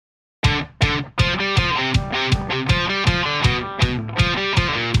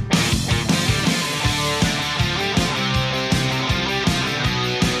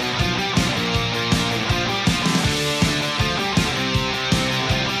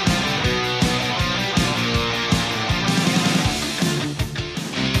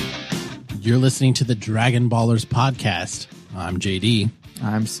You're listening to the Dragon Ballers podcast. I'm JD.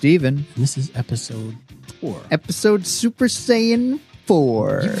 I'm Steven. And this is episode 4. Episode Super Saiyan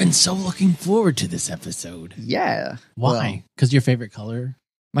 4. You've been so looking forward to this episode. Yeah. Why? Because your favorite color?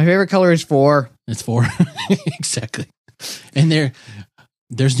 My favorite color is 4. It's 4. Exactly. And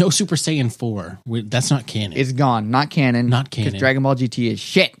there's no Super Saiyan 4. That's not canon. It's gone. Not canon. Not canon. Because Dragon Ball GT is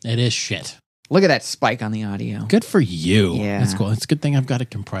shit. It is shit. Look at that spike on the audio. Good for you. Yeah. That's cool. It's a good thing I've got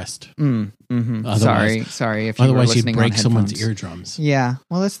it compressed. Sorry if you were Otherwise, you'd listening break on someone's headphones. eardrums. Yeah.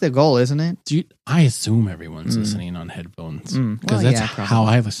 Well, that's the goal, isn't it? I assume everyone's listening on headphones. Because Well, that's yeah, how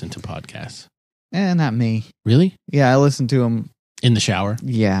I listen to podcasts. Not me. Really? Yeah, I listen to them. In the shower?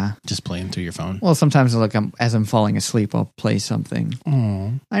 Yeah. Just playing through your phone? Well, sometimes as I'm falling asleep, I'll play something.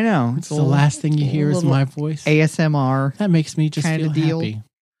 Oh, I know. it's the last thing you hear is my voice. ASMR. That makes me just kinda feel deal. happy.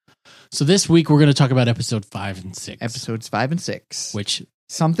 So this week we're going to talk about episode 5 and 6. Episodes 5 and 6. Which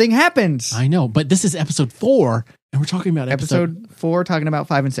Something happens. I know, but this is episode 4, and we're talking about Episode 4, talking about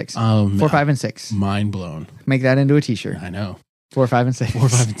 5 and 6. 4, 4, 5, and 6. Mind blown. Make that into a t-shirt. I know. 4, 5, and 6. 4,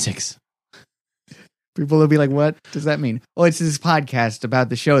 5, and 6. People will be like, what does that mean? Oh, it's this podcast about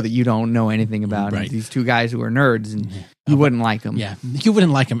the show that you don't know anything about. Right. These two guys who are nerds, and you wouldn't like them. Yeah, you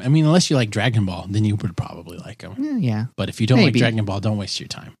wouldn't like them. I mean, unless you like Dragon Ball, then you would probably like them. Yeah. But if you don't like Maybe. Dragon Ball, don't waste your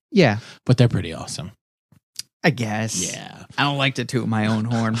time. Yeah. But they're pretty awesome. I guess. Yeah. I don't like to toot my own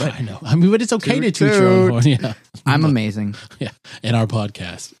horn, but I know. I mean, but it's okay to Toot, toot your own toot. horn. Yeah. I'm amazing. Yeah. And our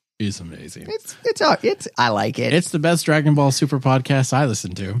podcast is amazing. I like it. It's the best Dragon Ball Super podcast I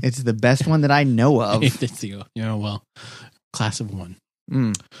listen to. It's the best one that I know of. It's the, class of one.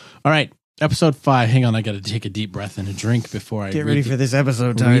 Mm. All right. Episode 5. Hang on. I got to take a deep breath and a drink before I Get ready for this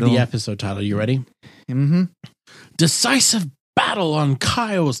episode title. read the episode title. You ready? Mm-hmm. Decisive battle on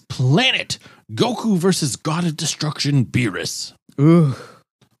Kaio's planet. Goku versus God of Destruction Beerus. Ooh.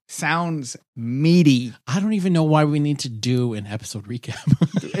 Sounds meaty. I don't even know why we need to do an episode recap.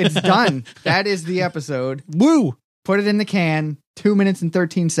 It's done. That is the episode. Woo! Put it in the can. 2 minutes and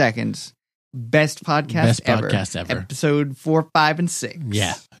 13 seconds. Best podcast Best podcast ever. Episode 4, 5, and 6.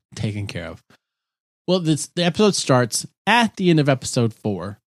 Yeah, taken care of. Well, the episode starts at the end of episode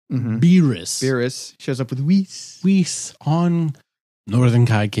 4. Mm-hmm. Beerus shows up with Whis on Northern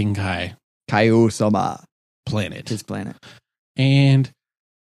Kai King Kai Kaio-sama. planet. His planet. And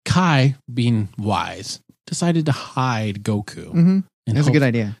Kai, being wise, decided to hide Goku. Mm-hmm. It was a good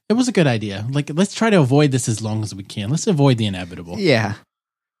idea. It was a good idea. Like, let's try to avoid this as long as we can. Let's avoid the inevitable. Yeah.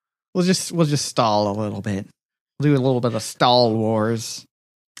 We'll just stall a little bit. We'll do a little bit of stall wars.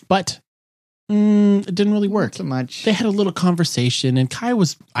 But it didn't really work. Not so much. They had a little conversation, and Kai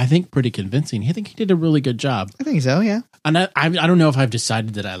was, I think, pretty convincing. I think he did a really good job. I think so, yeah. And I don't know if I've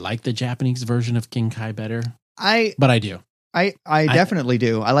decided that I like the Japanese version of King Kai better, but I do. I definitely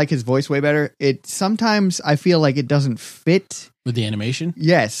do. I like his voice way better. Sometimes I feel like it doesn't fit. With the animation?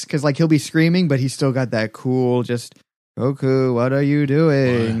 Yes, because like he'll be screaming, but he's still got that cool, just, Goku, what are you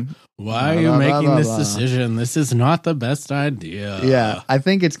doing? Why are you making this decision? This is not the best idea. Yeah, I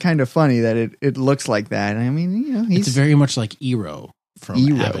think it's kind of funny that it looks like that. I mean, it's very much like Ero from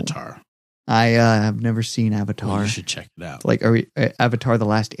Ero. Avatar. I have never seen Avatar. Well, you should check it out. Like Avatar: The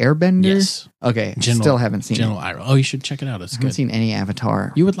Last Airbender? Yes. Okay, still haven't seen General it. Iroh. Oh, you should check it out. It's I haven't good. seen any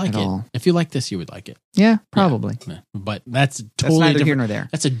Avatar. You would like at it. all. If you like this, you would like it. Yeah, probably. Yeah. But that's totally That's neither different. here nor there.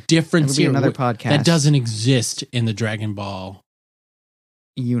 That's a different It'll be series. another podcast. That doesn't exist in the Dragon Ball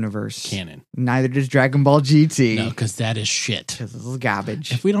universe canon. Neither does Dragon Ball GT. No, because that is shit. Because this is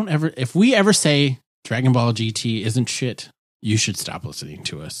garbage. If we ever say Dragon Ball GT isn't shit, you should stop listening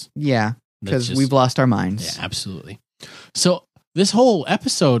to us. Yeah, because we've lost our minds. Yeah, absolutely. So this whole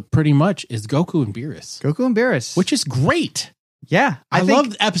episode pretty much is Goku and Beerus. Goku and Beerus. Which is great. Yeah. I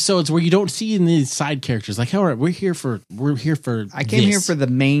love episodes where you don't see these side characters. Like, all right, we're here for I came here for the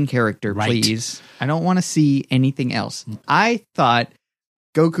main character, Right. please. I don't want to see anything else. I thought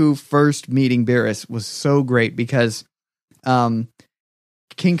Goku first meeting Beerus was so great because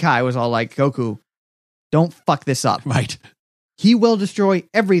King Kai was all like, Goku, don't fuck this up. Right. He will destroy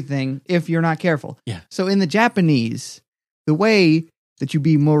everything if you're not careful. Yeah. So in the Japanese, the way that you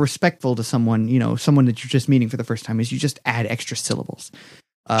be more respectful to someone, someone that you're just meeting for the first time is you just add extra syllables.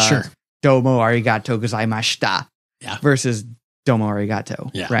 Sure. Domo arigato gozaimashita. Yeah. Versus domo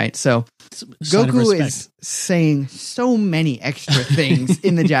arigato. Yeah. Right. So Sign of Goku respect. is saying so many extra things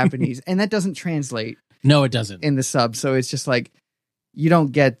in the Japanese, and that doesn't translate No, it doesn't. in the sub. So it's just like you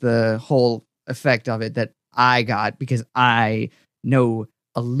don't get the whole effect of it that I got because I know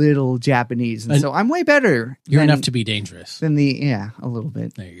a little Japanese, and so I'm way better. You're enough to be dangerous. a little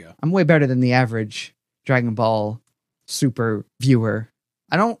bit. There you go. I'm way better than the average Dragon Ball Super viewer.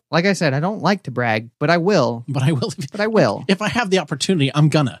 I don't, like I said, I don't like to brag, but I will. But I will. But I will. If I have the opportunity, I'm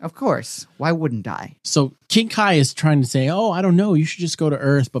gonna. Of course. Why wouldn't I? So King Kai is trying to say, oh, I don't know. You should just go to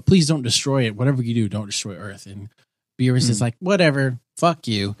Earth, but please don't destroy it. Whatever you do, don't destroy Earth. And Beerus is like, whatever. Fuck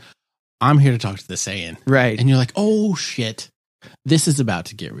you. I'm here to talk to the Saiyan. Right. And you're like, oh, shit. This is about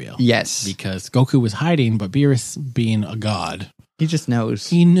to get real. Yes. Because Goku was hiding, but Beerus, being a god, He just knows.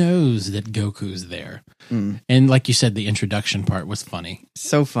 he knows that Goku's there. Mm. And like you said, the introduction part was funny.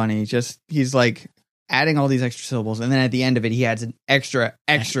 So funny. Just, he's like adding all these extra syllables. And then at the end of it, he adds an extra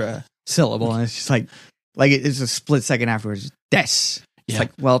syllable. And it's just like it's a split second afterwards. Des. It's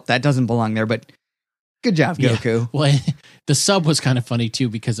like, well, that doesn't belong there, but good job, Goku. Yeah. Well, the sub was kind of funny too,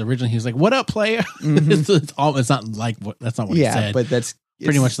 because originally he was like, what up, player? Mm-hmm. it's not like, that's not what he said. But that's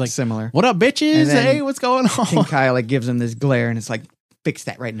pretty much like similar. What up, bitches? Hey, what's going on? King Kai like gives him this glare and it's like, fix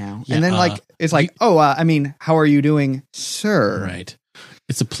that right now. Yeah, and then like, it's like, I mean, how are you doing, sir? Right.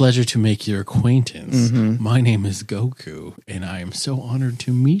 It's a pleasure to make your acquaintance. Mm-hmm. My name is Goku, and I am so honored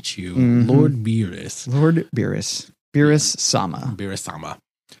to meet you, Mm-hmm. Lord Beerus. Lord Beerus. Beerus-sama. Beerus-sama.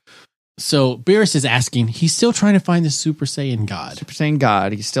 So Beerus is asking, he's still trying to find the Super Saiyan God. Super Saiyan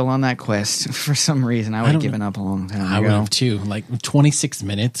God. He's still on that quest for some reason. I would have given up a long time ago. I would have too. Like 26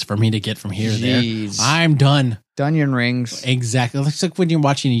 minutes for me to get from here to Jeez. there. I'm done. Dunyan rings. Exactly. It's like when you're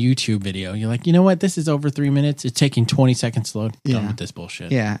watching a YouTube video. You're like, you know what? This is over 3 minutes. It's taking 20 seconds to load. Done with this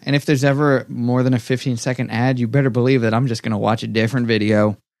bullshit. Yeah. And if there's ever more than a 15-second ad, you better believe that I'm just going to watch a different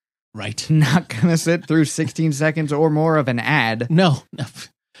video. Right. Not going to sit through 16 seconds or more of an ad. No.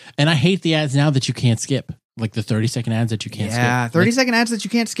 And I hate the ads now that you can't skip. Like the 30-second ads that you can't skip. Yeah, 30-second ads that you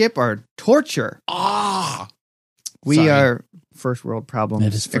can't skip are torture. We are first world problems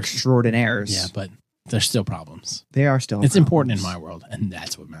That is first- extraordinaires. Yeah, but there's still problems. They are still It's problems. important in my world, and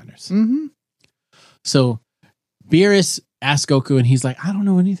that's what matters. Mm-hmm. So Beerus asks Goku, and he's like, I don't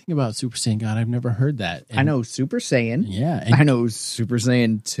know anything about Super Saiyan God. I've never heard that. And, I know Super Saiyan. Yeah. I know Super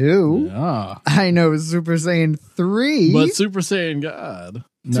Saiyan 2. Yeah. I know Super Saiyan 3. But Super Saiyan God.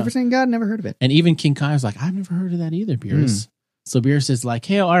 No. Super Saiyan God, never heard of it. And even King Kai was like, I've never heard of that either, Beerus. So Beerus is like,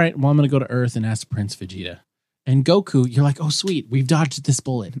 hey, all right, well, I'm going to go to Earth and ask Prince Vegeta. And Goku, you're like, oh, sweet, we've dodged this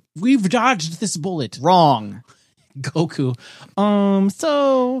bullet. Wrong. Goku,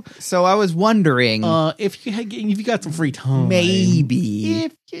 So I was wondering, if you got some free time,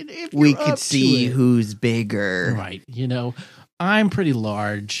 maybe if we you're could up see to it. who's bigger. Right. You know, I'm pretty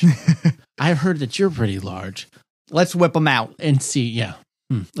large. I've heard that you're pretty large. Let's whip them out. And see, yeah.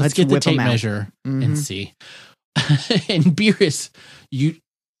 Let's Let's get the whip 'em tape out. measure Mhm. and see. And Beerus,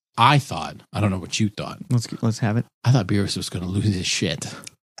 I thought, I don't know what you thought. Let's have it. I thought Beerus was going to lose his shit.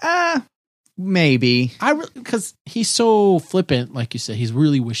 Maybe. Because he's so flippant, like you said. He's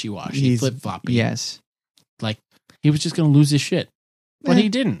really wishy-washy, He's flip-floppy. Yes. Like, he was just going to lose his shit. But he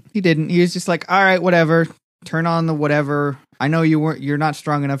didn't. He didn't. He was just like, all right, whatever. Turn on the whatever. I know you're not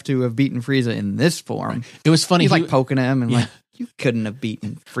strong enough to have beaten Frieza in this form. It was funny. He's like poking him and Yeah. like, you couldn't have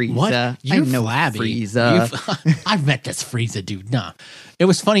beaten Frieza. What? You're I know flabby. Frieza. I've met this Frieza dude. Nah. It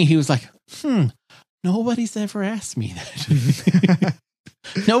was funny. He was like, nobody's ever asked me that.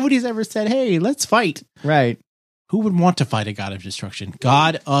 Nobody's ever said, hey, let's fight. Right. Who would want to fight a god of destruction?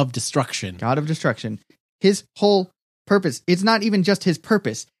 God of destruction. God of destruction. His whole purpose. It's not even just his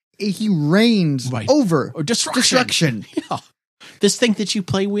purpose. He reigns over Or destruction. Yeah. This thing that you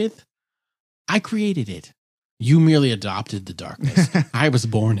play with, I created it. You merely adopted the darkness. I was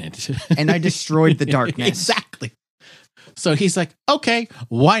born in it. And I destroyed the darkness. Exactly. So he's like, okay,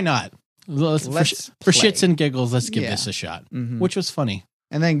 why not? For shits play. and giggles, let's give Yeah. this a shot. Mhm. Which was funny.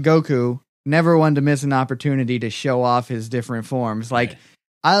 And then Goku, never one to miss an opportunity to show off his different forms. Like, Right.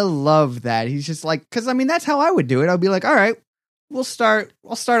 I love that. He's just like, because I mean, that's how I would do it. I'll be like, all right, I'll start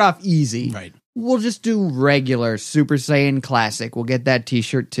off easy. Right. We'll just do regular Super Saiyan Classic. We'll get that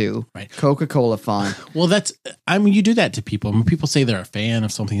t-shirt too. Right. Coca-Cola font. Well, you do that to people. When people say they're a fan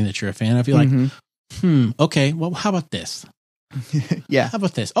of something that you're a fan of, you're like, okay, well, how about this? Yeah. How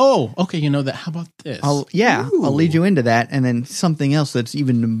about this? Oh, okay, you know that. How about this? I'll lead you into that. And then something else that's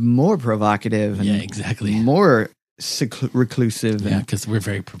even more provocative. And Yeah, exactly. more reclusive. Yeah, because we're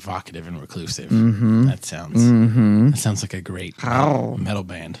very provocative and reclusive. Mm-hmm. That sounds like a great Ow. metal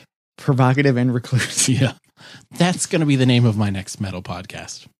band. Provocative and reclusive. Yeah. That's going to be the name of my next metal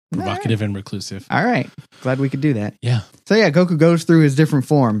podcast. Provocative and reclusive. All right. Glad we could do that. Yeah. So yeah, Goku goes through his different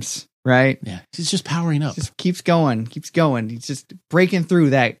forms, right? Yeah. He's just powering up. Just keeps going. He's just breaking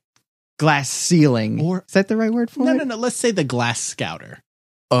through that glass ceiling. Or- is that the right word for it? No. Let's say the Glass Scouter.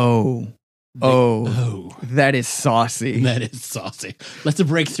 Oh. Oh. That is saucy. That is saucy. Let's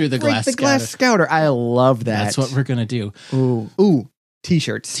break through the Break Glass the Scouter. Glass Scouter. I love that. That's what we're going to do. Ooh.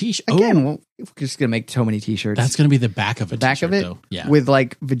 T-shirts. T-shirt. Again, we're just going to make so many T-shirts. That's going to be the back of a the back t-shirt, of it, though. Yeah. with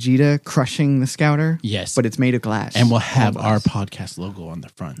like Vegeta crushing the Scouter. Yes. But it's made of glass. And we'll have All our glass. podcast logo on the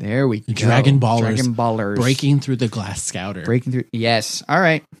front. There we go. Dragon Ballers. Dragon Ballers. Breaking through the glass Scouter. Breaking through. Yes. All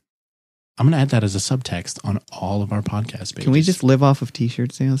right. I'm going to add that as a subtext on all of our podcast pages. Can we just live off of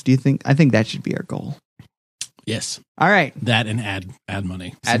T-shirt sales? Do you think? I think that should be our goal. Yes. All right. That and add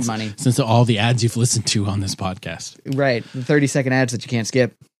money. Add money. Since all the ads you've listened to on this podcast. Right. The 30-second ads that you can't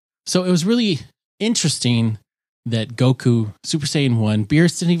skip. So it was really interesting that Goku, Super Saiyan 1,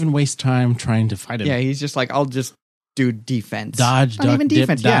 Beerus didn't even waste time trying to fight him. Yeah, he's just like, I'll just do defense. Dodge, Not duck, even dip,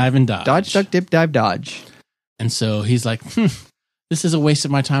 defense, dive, and dodge. Dodge, duck, dip, dive, dodge. And so he's like, this is a waste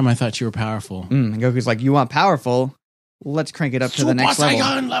of my time. I thought you were powerful. And Goku's like, you want powerful? Let's crank it up to the next Super level.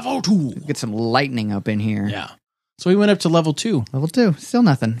 Saiyan level 2. Get some lightning up in here. Yeah. So he went up to level 2. Level 2, still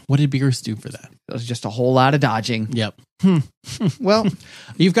nothing. What did Beerus do for that? It was just a whole lot of dodging. Yep. Well,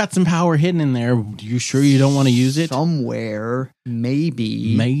 You've got some power hidden in there. You sure you don't want to use it? somewhere,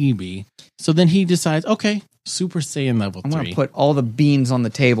 maybe. Maybe. So then he decides, okay, Super Saiyan level I'm 3. going to put all the beans on the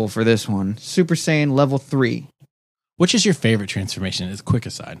table for this one. Super Saiyan level 3. Which is your favorite transformation? As a quick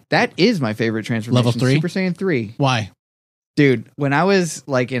aside. That is my favorite transformation. Level 3? Super Saiyan 3. Why? Dude, when I was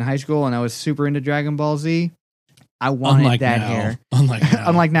like in high school and I was super into Dragon Ball Z, I wanted Unlike that now. hair. Unlike now.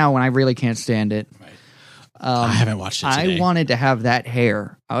 Unlike now when I really can't stand it. Right. I haven't watched it today. I wanted to have that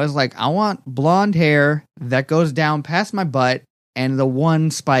hair. I was like, I want blonde hair that goes down past my butt and the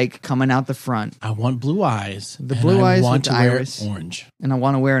one spike coming out the front. I want blue eyes. The and blue I eyes want with to the wear iris. orange. And I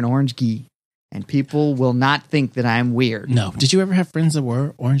want to wear an orange gi. And people will not think that I'm weird. No. Did you ever have friends that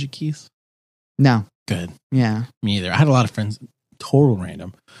wore orange keys? No. Good. Yeah. Me either. I had a lot of friends. Total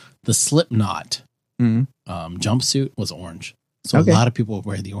random. The Slipknot Mhm. Jumpsuit was orange. So Okay. a lot of people would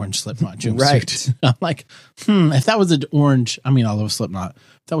wear the orange Slipknot jumpsuit. Right. I'm like, if that was an orange, I mean, I love Slipknot. If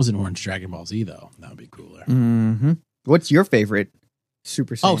that was an orange Dragon Ball Z, though, that would be cooler. Mm-hmm. What's your favorite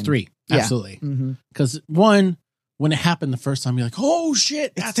Super Saiyan? Oh, 3. Yeah. Absolutely. Mm-hmm. Because one, when it happened the first time, you're like, oh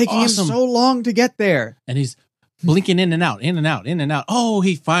shit, It's that's taking awesome. him so long to get there. And he's blinking in and out, in and out, in and out. Oh,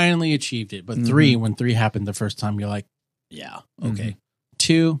 he finally achieved it. But Mhm. 3, when 3 happened the first time, you're like, yeah, okay.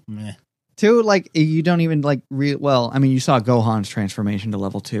 2, meh. 2, like, you don't even like well, I mean, you saw Gohan's transformation to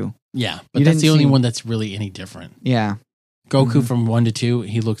level 2. Yeah, but You that's didn't the only see- one that's really any different. Yeah. Goku Mhm. from 1 to 2,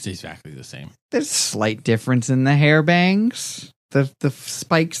 he looks exactly the same. There's a slight difference in the hair bangs. The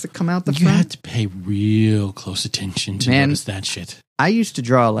spikes that come out the You front. have to pay real close attention to Man. notice that shit. I used to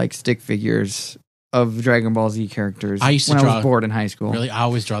draw like stick figures of Dragon Ball Z characters I used to when I draw- was bored in high school. Really, I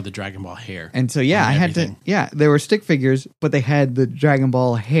always draw the Dragon Ball hair. And so, yeah, on I had everything. to, yeah, they were stick figures, but they had the Dragon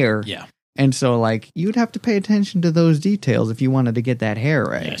Ball hair. Yeah, And so, like, you'd have to pay attention to those details if you wanted to get that hair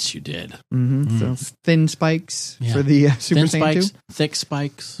right. yes, you did. Mm-hmm. So, thin spikes Yeah. for the Super Thin Saiyan 2. spikes, thick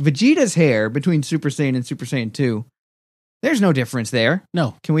spikes. Vegeta's hair between Super Saiyan and Super Saiyan 2, there's no difference there.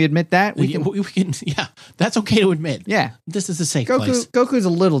 No, Can we admit that? we can. Yeah, that's okay to admit. Yeah. This is a safe place. Goku's a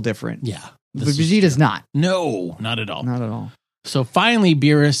little different. Yeah, But this is Vegeta's true. not. No, not at all. Not at all. So finally,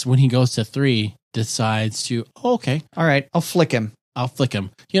 Beerus, when he goes to 3, decides to, okay, All right, I'll flick him. I'll flick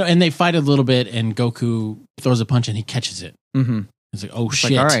him. And they fight a little bit, and Goku throws a punch, and he catches it. Mm-hmm. He's like, oh, It's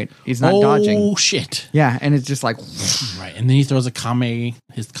shit. like, all right, he's not oh, dodging. shit. Yeah, and it's just like Right. And then he throws a his Kami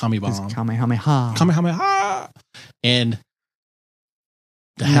his bomb. Kamehameha. Kamehameha. And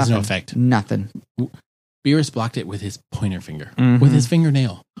that has no Nothing. effect. Nothing. Beerus blocked it with his pointer finger, Mhm. with his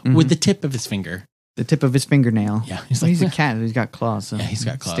fingernail, Mhm. with the tip of his finger. The tip of his fingernail. Yeah. He's, He's like, he's a cat. He's got claws. So Yeah, he's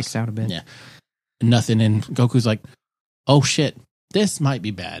got it claws. Sticks out a bit. Yeah. Nothing. And Goku's like, oh, shit, this might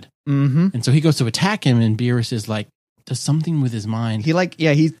be bad. Mm-hmm. And so he goes to attack him, and Beerus is like, does something with his mind.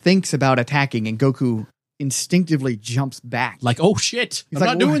 He thinks about attacking, and Goku instinctively jumps back. Like, oh, shit, He's I'm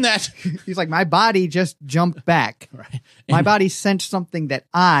like, not doing "What?" that. He's like, my body just jumped back. Right. My And- body sensed something that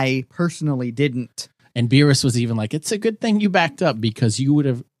I personally didn't. And Beerus was even like, it's a good thing you backed up because you would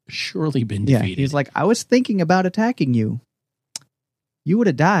have surely been Yeah, defeated. he's like, I was thinking about attacking you. You would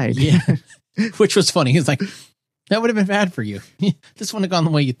have died. Yeah. Which was funny. He's like, that would have been bad for you. This wouldn't have gone the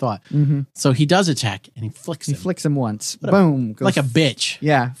way you thought. Mm-hmm. So he does attack and he flicks He him. flicks him once. What a- Boom. Goes like a bitch.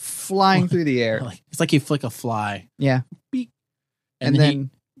 Yeah, flying through the air. It's like you flick a fly. Yeah. Beep. And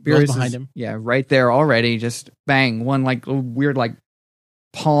then goes Beerus behind is- him. Yeah, right there already. Just bang, one like weird like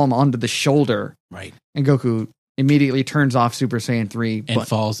palm onto the shoulder. Right. And Goku immediately turns off Super Saiyan 3, And but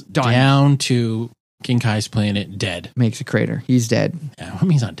falls done. down to King Kai's planet dead. makes a crater. He's dead. Yeah, I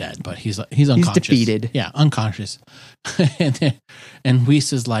mean, he's not dead, but he's unconscious. defeated. Yeah, unconscious. and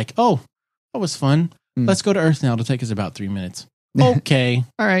Whis is like, oh, that was fun. Mm. Let's go to Earth now. It'll take us about 3 minutes. Okay.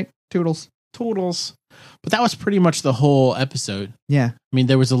 All right, toodles. Toodles. But that was pretty much the whole episode. Yeah. I mean,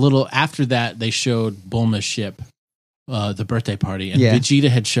 there was a little after that. They showed Bulma's ship, the birthday party, and Vegeta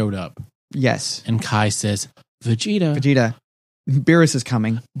had showed up. Yes. And Kai says, Vegeta, Beerus is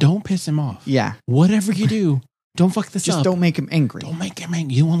coming. Don't piss him off. Yeah. Whatever you do, don't fuck this up. Just don't make him angry. Don't make him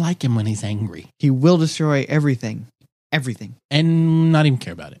angry. You won't like him when he's angry. He will destroy everything. Everything. And not even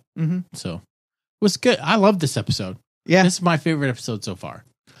care about it. Mm-hmm. So it was good. I love this episode. Yeah. This is my favorite episode so far.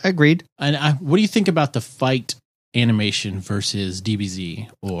 Agreed. And what do you think about the fight animation versus DBZ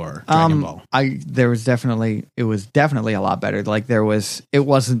or Dragon Ball? It was definitely a lot better. Like it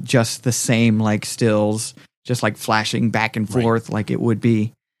wasn't just the same like stills, just like flashing back and forth like it would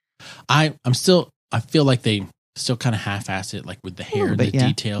be. I feel like they still kind of half-ass it, like with the hair, the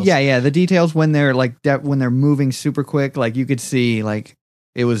details. Yeah. The details when they're like when they're moving super quick, like you could see like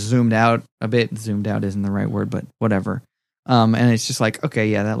it was zoomed out a bit. Zoomed out isn't the right word, but whatever. And it's just like, okay,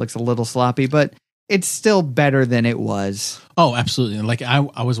 yeah, that looks a little sloppy, but it's still better than it was. Oh, absolutely. Like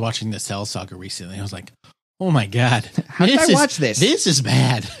I was watching the Cell Saga recently. I was like, oh my God. How did I watch this? This is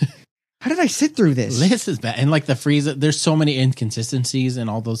bad. How did I sit through this? This is bad. And like the Frieza, there's so many inconsistencies in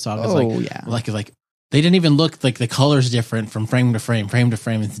all those sagas. Oh, yeah. Like they didn't even look like the color's different from frame to frame. Frame to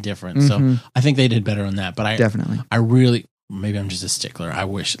frame is different. Mm-hmm. So I think they did better on that. But definitely. I really, maybe I'm just a stickler. I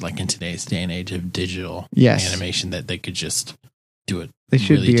wish like in today's day and age of digital animation that they could just do it. They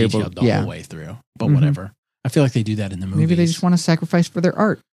should really be able detailed the whole way through. But whatever. I feel like they do that in the movies. Maybe they just want to sacrifice for their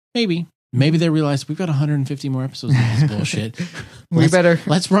art. Maybe they realize we've got 150 more episodes of this bullshit.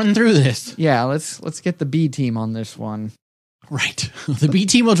 Let's run through this. Yeah, let's get the B team on this one. Right. The B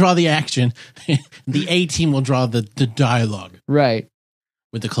team will draw the action. The A team will draw the dialogue. Right.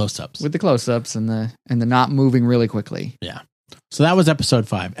 With the close-ups. With the close-ups and the not moving really quickly. Yeah. So that was episode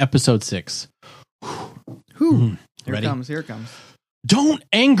 5. Episode 6. Here Ready? Here it comes. Don't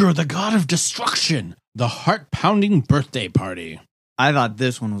anger the god of destruction. The heart-pounding birthday party. I thought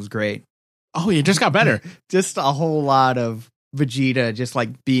this one was great. Oh, it just got better. Just a whole lot of Vegeta just like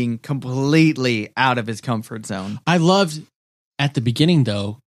being completely out of his comfort zone. I loved at the beginning,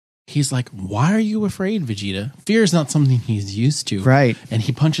 though, he's like, why are you afraid, Vegeta? Fear is not something he's used to. Right. And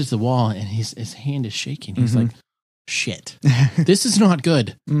he punches the wall and his hand is shaking. He's like, shit. This is not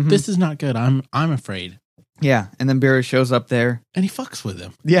good. This is not good. I'm afraid. Yeah. And then Beerus shows up there. And he fucks with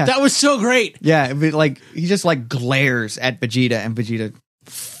him. Yeah. That was so great. Yeah. Like he just like glares at Vegeta and Vegeta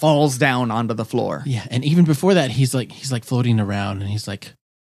falls down onto the floor. Yeah. And even before that, he's like floating around and he's like,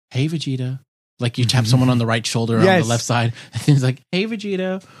 hey, Vegeta. Like you tap someone on the right shoulder or on the left side. And he's like, hey,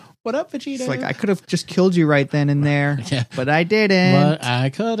 Vegeta. What up, Vegeta? It's like, I could have just killed you right then and there. Yeah. But I didn't. But I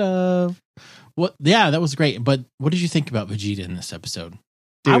could have. Well, yeah, that was great. But what did you think about Vegeta in this episode?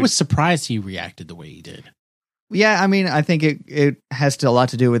 Dude. I was surprised he reacted the way he did. Yeah, I mean, I think it has a lot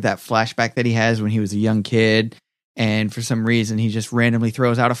to do with that flashback that he has when he was a young kid. And for some reason, he just randomly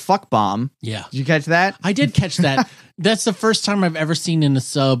throws out a fuck bomb. Yeah. Did you catch that? I did catch that. That's the first time I've ever seen in a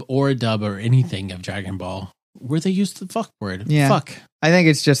sub or a dub or anything of Dragon Ball where they used the fuck word. Yeah. Fuck. I think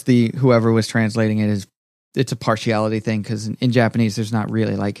it's just whoever was translating it it's a partiality thing because in Japanese, there's not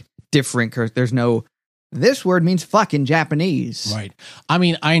really like different curse. There's no, this word means fuck in Japanese. Right. I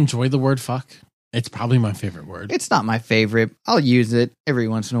mean, I enjoy the word fuck. It's probably my favorite word. It's not my favorite. I'll use it every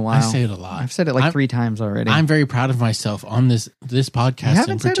once in a while. I say it a lot. I've said it 3 times already. I'm very proud of myself on this podcast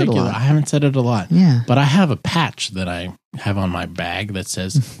in particular. I haven't said it a lot. Yeah. But I have a patch that I have on my bag that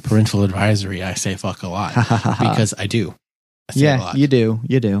says parental advisory. I say fuck a lot because I do. I say it a lot. You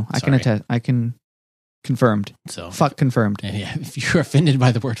do. I can attest. I can confirmed. So fuck confirmed. Yeah, if you're offended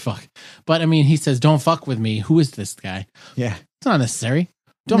by the word fuck. But I mean, he says, don't fuck with me. Who is this guy? Yeah. It's not necessary.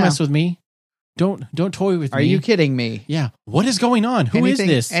 Don't mess with me. Don't toy with me. Are you kidding me? Yeah. What is going on? Who is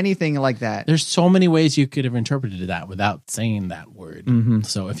this? Anything like that. There's so many ways you could have interpreted that without saying that word. Mm-hmm.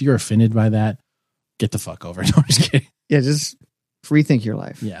 So if you're offended by that, get the fuck over it. No, I'm just kidding. Yeah, just rethink your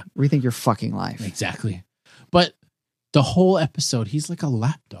life. Yeah. Rethink your fucking life. Exactly. But the whole episode, he's like a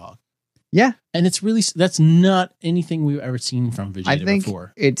lapdog. Yeah. And that's not anything we've ever seen from Vegeta I think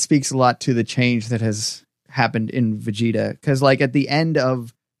before. It speaks a lot to the change that has happened in Vegeta. Because like at the end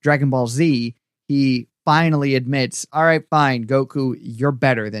of Dragon Ball Z, he finally admits, all right, fine, Goku, you're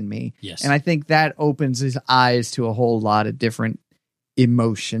better than me. Yes. And I think that opens his eyes to a whole lot of different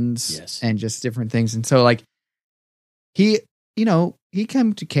emotions and just different things. And so like he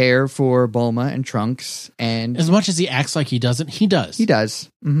came to care for Bulma and Trunks, and as much as he acts like he doesn't, he does. He does.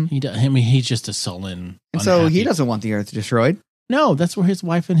 Mm-hmm. He does. I mean, he's just a sullen. And so he doesn't want the Earth destroyed. No, that's where his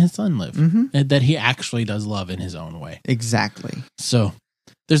wife and his son live. Mm-hmm. And that he actually does love in his own way. Exactly. So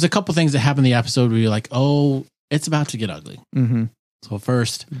there's a couple things that happen in the episode where you're like, oh, it's about to get ugly. Mm-hmm. So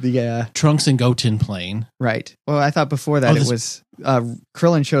first, The Trunks and Goten playing. right. Well, I thought before that it was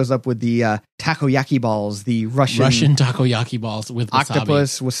Krillin shows up with the takoyaki balls, the Russian takoyaki balls with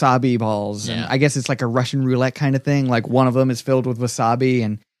octopus wasabi balls. Yeah. And I guess it's like a Russian roulette kind of thing. Like one of them is filled with wasabi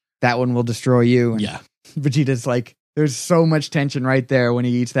and that one will destroy you. And Yeah. Vegeta's like, there's so much tension right there when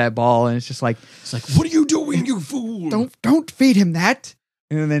he eats that ball. And it's just like, what are you doing, you fool? Don't feed him that.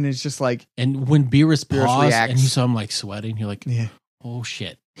 And then it's just like, And when Beerus paused reacts. and you saw him like sweating, you're like, yeah. oh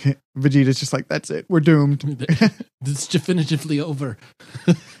shit. Vegeta's just like, that's it. We're doomed. It's definitively over.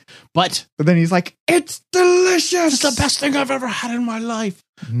 But then he's like, it's delicious. it's the best thing I've ever had in my life.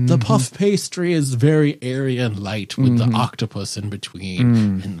 The puff pastry is very airy and light with the octopus in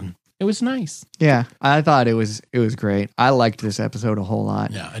between. And it was nice. Yeah, I thought it was great. I liked this episode a whole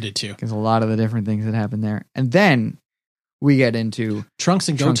lot. Yeah, I did too. Because a lot of the different things that happened there. And then we get into Trunks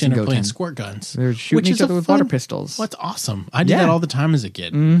and Goten are playing squirt guns. They're shooting each other with water pistols. What's awesome. I did that all the time as a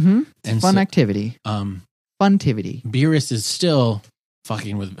kid. Mm-hmm. And fun activity. Funtivity. Beerus is still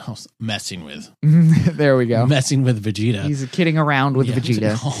messing with there we go. Messing with Vegeta. He's kidding around with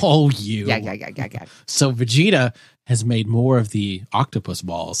Vegeta. Oh, you. Yeah. So Vegeta has made more of the octopus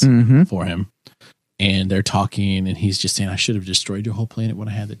balls for him. And they're talking, and he's just saying, I should have destroyed your whole planet when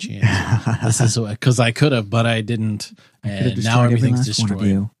I had the chance. This is because I could have, but I didn't. And now everything's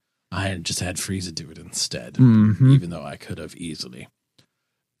destroyed. I just had Frieza do it instead, even though I could have easily.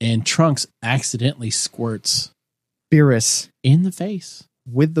 And Trunks accidentally squirts Beerus in the face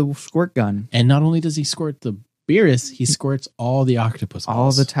with the squirt gun. And not only does he squirt the Beerus, he squirts all the octopus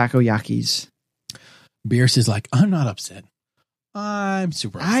balls. All the takoyakis. Beerus is like, I'm not upset. I'm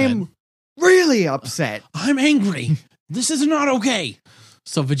super upset. I'm really upset. I'm angry. This is not okay.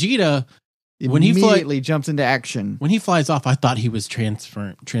 So Vegeta, when immediately jumps into action. When he flies off, I thought he was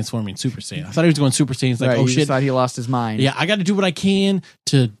transforming Super Saiyan. I thought he was going Super Saiyan. He's like, right, oh shit. shit. Thought he lost his mind. Yeah, I got to do what I can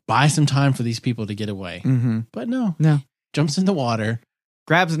to buy some time for these people to get away. But no. Jumps in the water.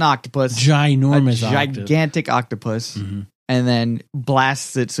 Grabs an octopus. Gigantic octopus. And then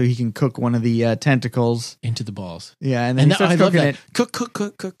blasts it so he can cook one of the tentacles into the balls. Yeah, and then he starts cooking it.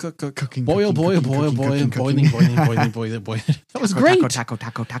 Cooking. Boil. Boiling. That was great.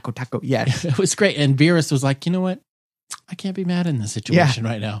 Taco. Yes. It was great. And Beerus was like, you know what? I can't be mad in this situation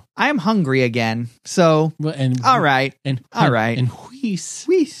right now. I'm hungry again. So, all right. And Whis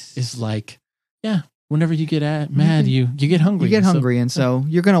is like, yeah, whenever you get mad, you get hungry. You get hungry, and so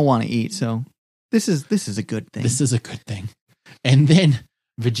you're going to want to eat. So this is a good thing. This is a good thing. And then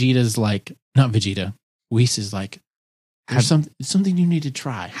Vegeta's like, not Vegeta, Whis is like, there's something you need to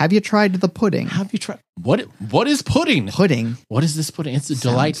try. Have you tried the pudding? Have you tried? What is pudding? Pudding. What is this pudding? It's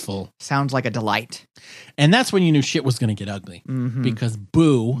delightful. Sounds like a delight. And that's when you knew shit was going to get ugly. Because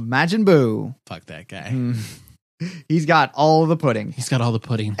Boo. Imagine Boo. Fuck that guy. He's got all the pudding. He's got all the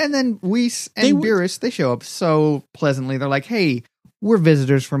pudding. And then Whis and Beerus, they show up so pleasantly. They're like, hey, we're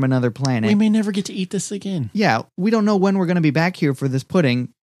visitors from another planet. We may never get to eat this again. Yeah, we don't know when we're going to be back here for this pudding.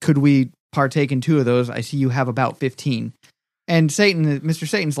 Could we partake in 2 of those? I see you have about 15. And Mr.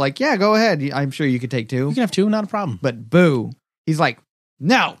 Satan's like, yeah, go ahead. I'm sure you could take 2. You can have 2, not a problem. But Boo, he's like,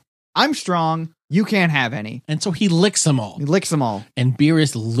 no, I'm strong. You can't have any. And so he licks them all. And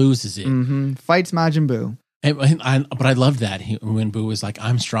Beerus loses it. Fights Majin Buu. But I loved that when Boo was like,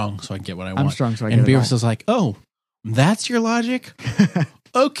 I'm strong, so I can get what I want. I'm strong, so I get and it Beerus was like, oh, that's your logic?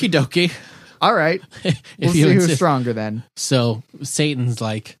 Okie dokie. All right. We'll see who's stronger then. So Satan's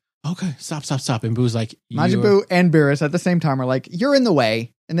like, okay, stop. And Boo's like, Majin Buu and Beerus at the same time are like, you're in the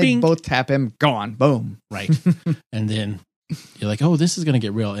way. And they both tap him. Go on. Boom. Right. And then you're like, oh, this is going to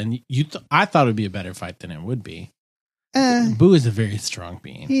get real. And I thought it would be a better fight than it would be. Boo is a very strong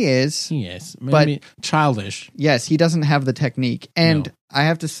being. He is. But childish. Yes, he doesn't have the technique. And I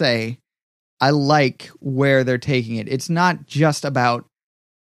have to say, I like where they're taking it. It's not just about,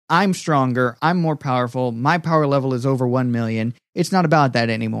 I'm stronger, I'm more powerful, my power level is over 1 million. It's not about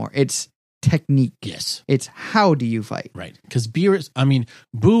that anymore. It's technique. Yes. It's how do you fight. Right. Because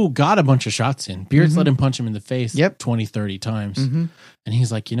Boo got a bunch of shots in. Beerus let him punch him in the face 20, 30 times. And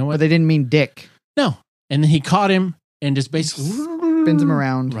he's like, you know what? But they didn't mean dick. No. And then he caught him and just basically spins him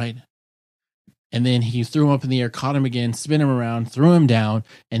around. Right. And then he threw him up in the air, caught him again, spin him around, threw him down,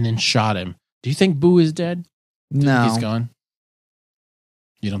 and then shot him. Do you think Boo is dead? No. He's gone?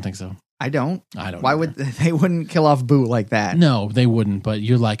 You don't think so? I don't. Why would they wouldn't kill off Boo like that? No, they wouldn't. But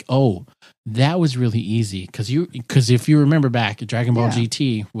you're like, oh, that was really easy. Because if you remember back, Dragon Ball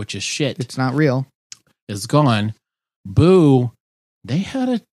GT, which is shit. It's not real. Is gone. Boo, they had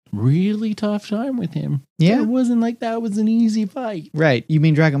a really tough time with him. Yeah. It wasn't like that was an easy fight. Right. You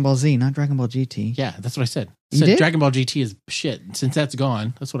mean Dragon Ball Z, not Dragon Ball GT. Yeah, that's what I said. I You said did? Dragon Ball GT is shit. Since that's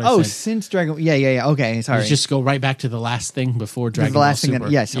gone, that's what I Oh, said. since Dragon... Yeah. Okay, sorry. Let's just go right back to the last thing before This is Dragon the last Ball thing Super.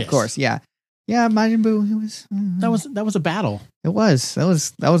 that... Yes, of course. Yeah. Yeah, Majin Buu, it was... That was a battle. It was. That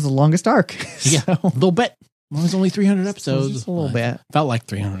was the longest arc. Yeah, a little bit. It was only 300 episodes. Just a little bit. Felt like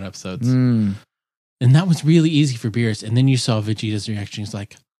 300 episodes. Mm. And that was really easy for Beerus. And then you saw Vegeta's reaction. He's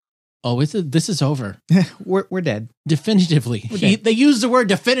like, oh, this is over. We're dead. Definitively. dead. They used the word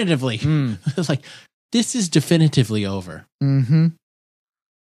definitively. Mm. It's like, this is definitively over. Mm-hmm.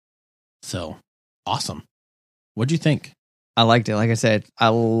 So, awesome. What'd you think? I liked it. Like I said, I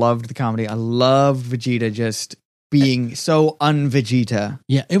loved the comedy. I loved Vegeta just being so un-Vegeta.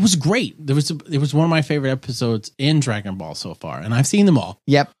 Yeah, it was great. It was one of my favorite episodes in Dragon Ball so far. And I've seen them all.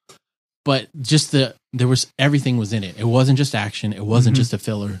 Yep. But just everything was in it. It wasn't just action. It wasn't just a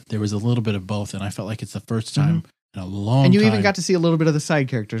filler. There was a little bit of both. And I felt like it's the first time in a long time. And you even got to see a little bit of the side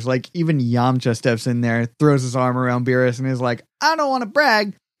characters. Like even Yamcha steps in there, throws his arm around Beerus and is like, I don't want to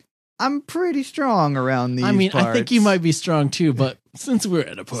brag. I'm pretty strong around these parts. I think you might be strong too, but since we're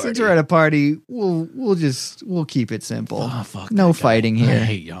at a party. We'll keep it simple. Oh, fuck no that guy. fighting here. I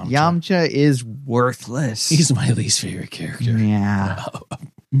hate Yamcha. Yamcha is worthless. He's my least favorite character. Yeah.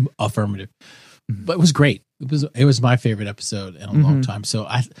 Affirmative. But it was great. It was my favorite episode in a long time. So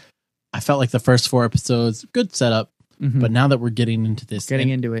I felt like the first 4 episodes, good setup. But now that we're getting into this,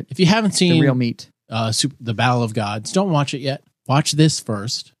 into it. if you haven't seen The real meat. the Battle of Gods, don't watch it yet. Watch this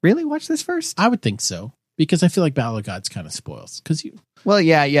first. Really? Watch this first? I would think so, because I feel like Battle of Gods kind of spoils. Well,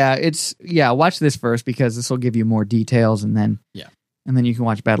 yeah. Watch this first because this will give you more details, and then you can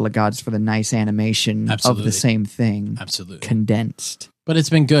watch Battle of Gods for the nice animation of the same thing, absolutely condensed. But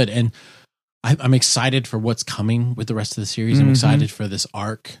it's been good, and I'm excited for what's coming with the rest of the series. I'm excited for this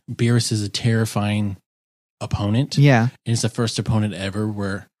arc. Beerus is a terrifying opponent. Yeah, and it's the first opponent ever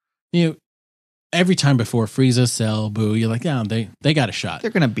where every time before Frieza, Cell, Boo, you're like, yeah, they got a shot. They're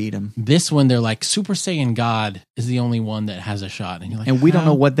gonna beat him. This one, they're like, Super Saiyan God is the only one that has a shot, and you're like, and we don't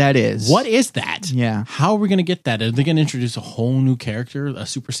know what that is. What is that? Yeah, how are we gonna get that? Are they gonna introduce a whole new character, a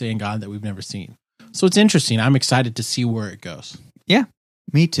Super Saiyan God that we've never seen? So it's interesting. I'm excited to see where it goes. Yeah,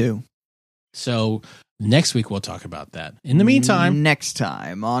 me too. So next week we'll talk about that. In the meantime, next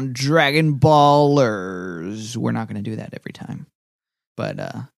time on Dragon Ballers, we're not gonna do that every time, but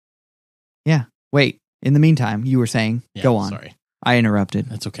yeah. Wait, in the meantime, you were saying, go on. Sorry. I interrupted.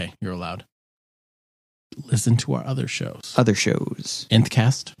 That's okay. You're allowed. Listen to our other shows. Nth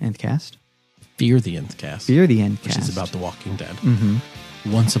Cast. Fear the Nth Cast. Which is about The Walking Dead.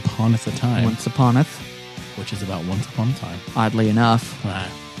 Mm-hmm. Once Upon a Time. Which is about Once Upon a Time. Oddly enough.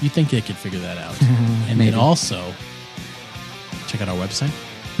 You think they could figure that out. And then also, check out our website,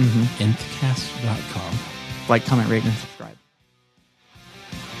 nthcast.com. Like, comment, rate, and